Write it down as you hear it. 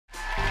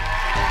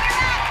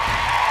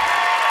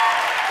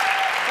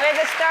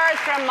the stars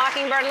from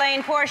Mockingbird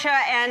Lane, Portia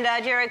and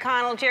Jerry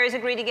Connell. Jerry's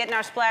agreed to get in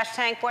our splash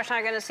tank. Portia and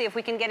I are going to see if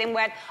we can get him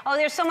wet. Oh,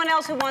 there's someone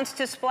else who wants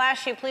to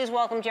splash you. Please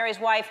welcome Jerry's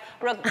wife,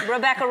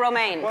 Rebecca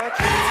Romaine. What?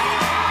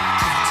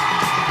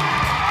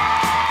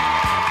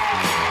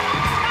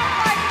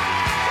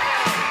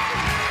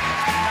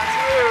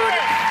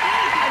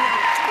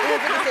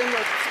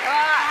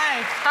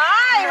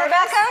 Hi,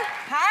 Rebecca.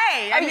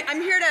 Hi.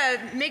 I'm here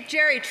to make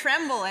Jerry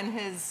tremble in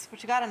his.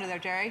 What you got under there,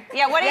 Jerry?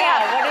 Yeah. What do you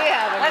have? What do you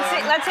have?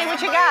 Let's see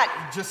what you got.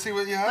 Just see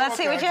what you have. Let's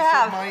see what you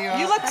have.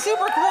 You look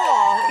super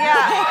cool.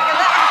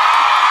 Yeah.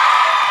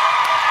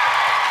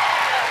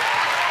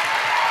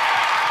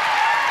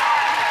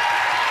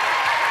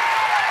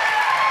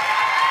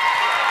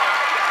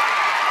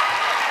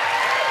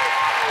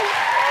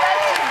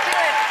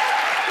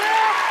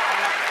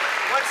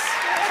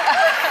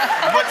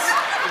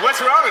 What's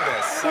wrong with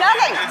this?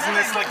 Nothing. Isn't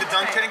this like the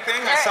dunk tank thing?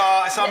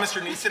 I saw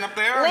Mr. Neeson up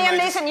there. Liam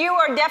Neeson, you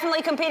are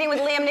definitely competing with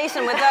Liam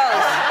Neeson with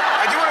those.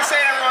 I do want to say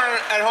to everyone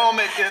at home,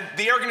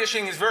 the air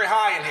conditioning is very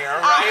high in here,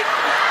 right?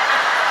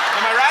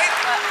 Am I right?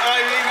 The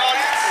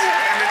audience?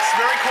 And it's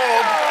very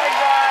cold. Oh my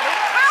God.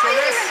 How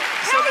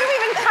are you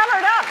even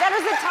covered up? That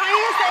is the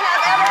tiniest thing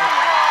I've ever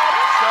had.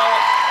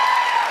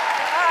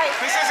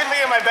 This isn't me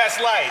in my best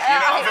light. You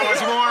know, if it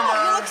was warmer.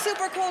 You look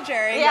super cool,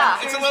 Jerry.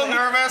 Yeah. It's a little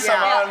nervous.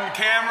 I'm on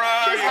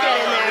camera. Just get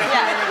in there.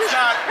 Yeah. It's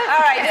not.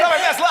 All right. It's not my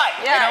best light.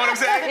 Yeah. You know what I'm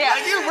saying?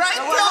 Yeah. You right?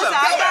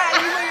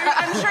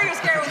 I'm sure you're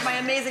scared with my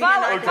amazing.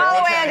 Follow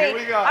Andy. Here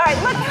we go. All right.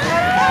 Look.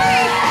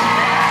 Hey.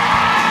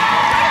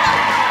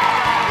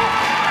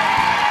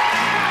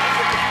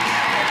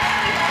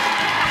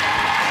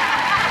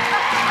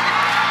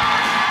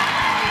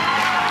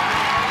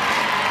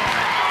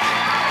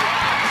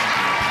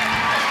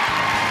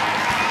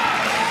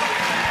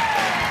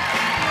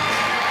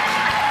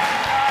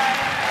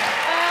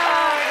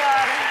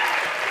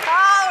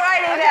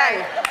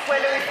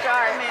 When do we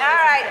start?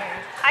 All right.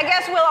 I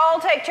guess we'll all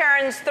take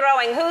turns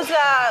throwing. Who's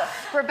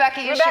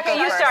Rebecca, you Rebecca,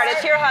 you start.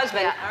 It's your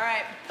husband. Yeah. All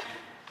right.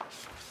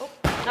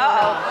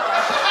 Uh-oh.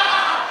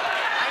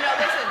 I know,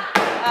 listen.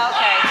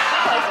 Okay.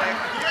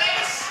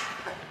 Yes!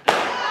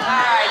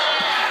 All right.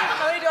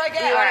 How many do I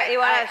get? You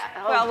want to?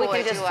 Well, we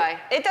can just.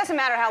 It doesn't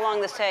matter how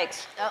long this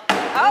takes. Oh,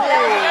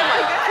 that was a good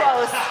one.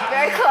 Close.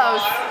 Very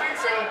close.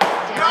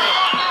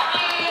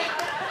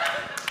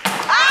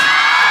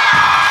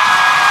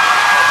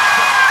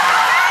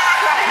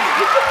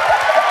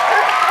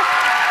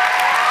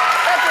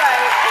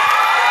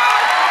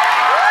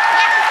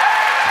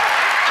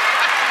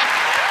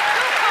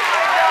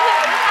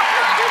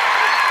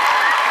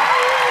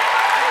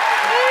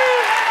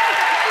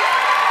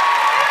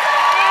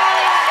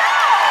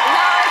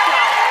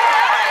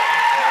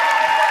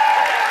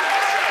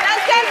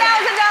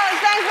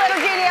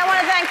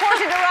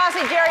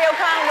 Jerry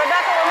O'Connell,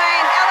 Rebecca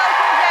Romaine, LL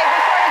Cool J,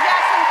 Victoria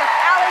Jackson,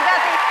 Ali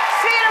Guthrie.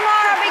 See you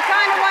tomorrow. Be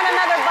kind to one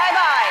another.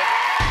 Bye-bye.